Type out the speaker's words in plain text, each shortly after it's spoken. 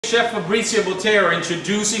Chef Fabrizio Botero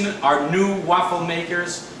introducing our new waffle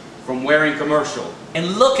makers from Waring Commercial.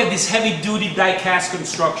 And look at this heavy-duty die-cast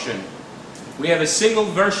construction. We have a single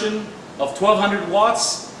version of 1200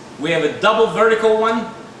 watts. We have a double vertical one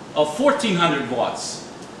of 1400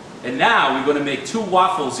 watts. And now we're going to make 2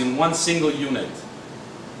 waffles in one single unit.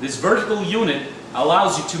 This vertical unit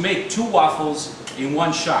allows you to make 2 waffles in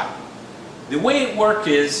one shot. The way it works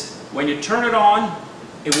is, when you turn it on,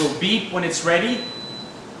 it will beep when it's ready.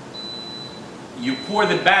 You pour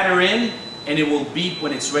the batter in, and it will beep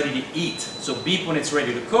when it's ready to eat. So beep when it's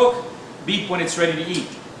ready to cook, beep when it's ready to eat.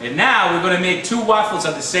 And now we're going to make 2 waffles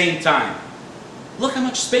at the same time. Look how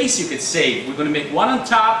much space you could save. We're going to make one on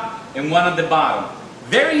top and one on the bottom.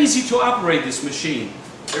 Very easy to operate this machine.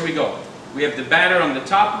 Here we go. We have the batter on the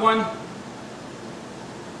top one.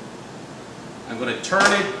 I'm going to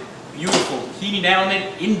turn it. Beautiful heating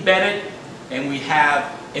element embedded. And we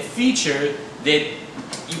have a feature that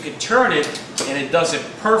you can turn it and it does a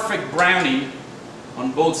perfect browning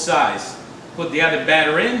on both sides. Put the other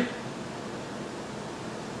batter in.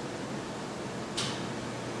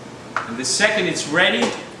 And the second it's ready,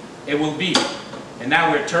 it will beep. And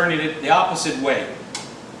now we're turning it the opposite way.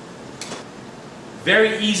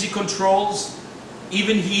 Very easy controls,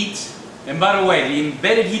 even heat. And by the way, the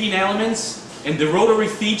embedded heating elements and the rotary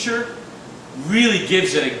feature really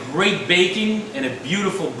gives it a great baking and a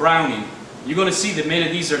beautiful browning. You're going to see the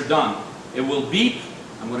minute these are done. It will beep.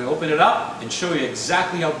 I'm going to open it up and show you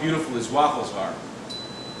exactly how beautiful these waffles are.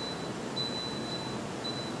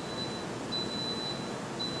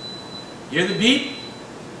 Hear the beep?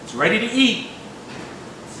 It's ready to eat.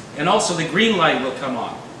 And also the green light will come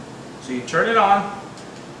on. So you turn it on,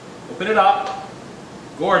 open it up.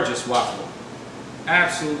 Gorgeous waffle.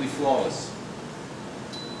 Absolutely flawless.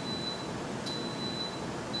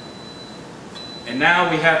 And now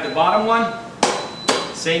we have the bottom one.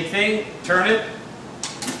 Same thing, turn it.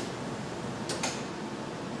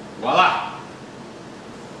 Voila!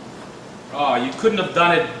 Oh, you couldn't have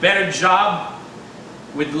done a better job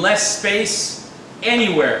with less space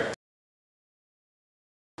anywhere.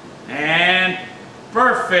 And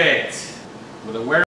perfect! With a